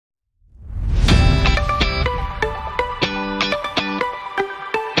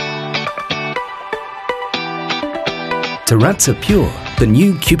Terrazza Pure, the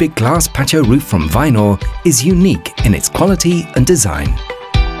new cubic glass patio roof from weinor, is unique in its quality and design.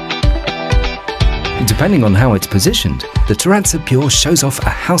 Depending on how it's positioned, the Terrazza Pure shows off a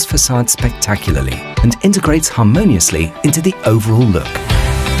house facade spectacularly and integrates harmoniously into the overall look.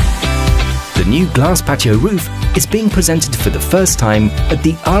 The new glass patio roof is being presented for the first time at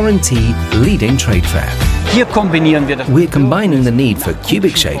the R&T leading trade fair. We're combining the need for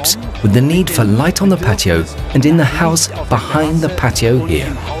cubic shapes with the need for light on the patio and in the house behind the patio here.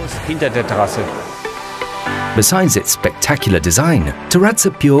 Besides its spectacular design,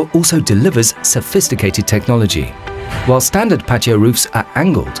 Terrazza Pure also delivers sophisticated technology. While standard patio roofs are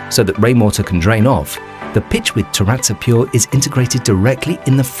angled so that rainwater can drain off, the pitch with Terrazza Pure is integrated directly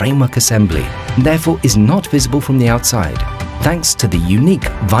in the framework assembly and therefore is not visible from the outside, thanks to the unique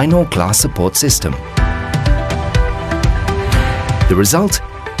weinor glass support system. The result?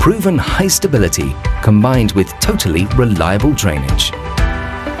 Proven high stability combined with totally reliable drainage.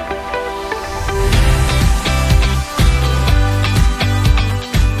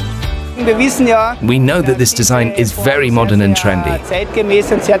 We know that this design is very modern and trendy,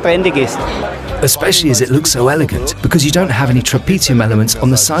 especially as it looks so elegant because you don't have any trapetium elements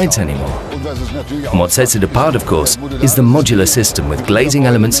on the sides anymore. And what sets it apart, of course, is the modular system with glazing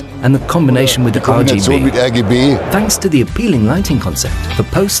elements and the combination with the RGB. Thanks to the appealing lighting concept for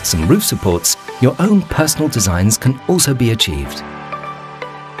posts and roof supports, your own personal designs can also be achieved.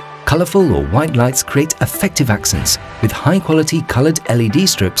 Colourful or white lights create effective accents with high-quality coloured LED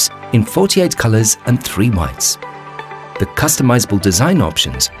strips in 48 colours and 3 whites. The customizable design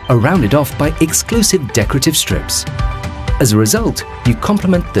options are rounded off by exclusive decorative strips. As a result, you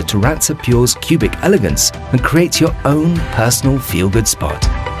complement the Terrazza Pure's cubic elegance and create your own personal feel-good spot.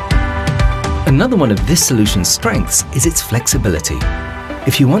 Another one of this solution's strengths is its flexibility.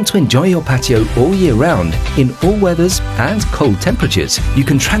 If you want to enjoy your patio all year round, in all weathers and cold temperatures, you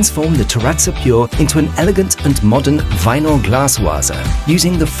can transform the Terrazza Pure into an elegant and modern weinor glass oasis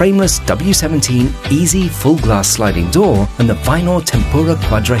using the frameless W17 easy full glass sliding door and the weinor Tempura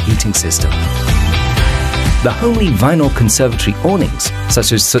Quadra heating system. The homely weinor conservatory awnings,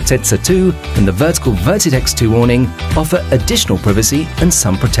 such as Terrazza 2 and the vertical Vertitex 2 awning, offer additional privacy and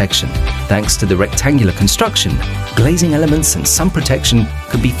sun protection. Thanks to the rectangular construction, glazing elements and sun protection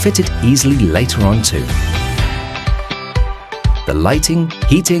can be fitted easily later on too. The lighting,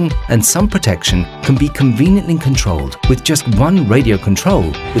 heating and sun protection can be conveniently controlled with just one radio control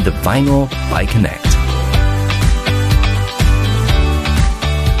with the weinor BiConnect.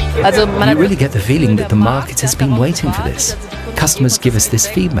 You really get the feeling that the market has been waiting for this. Customers give us this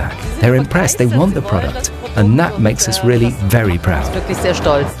feedback. They're impressed, they want the product, and that makes us really very proud.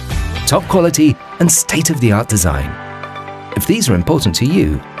 Top quality and state-of-the-art design. If these are important to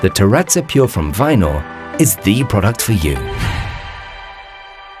you, the Terrazza Pure from weinor is the product for you.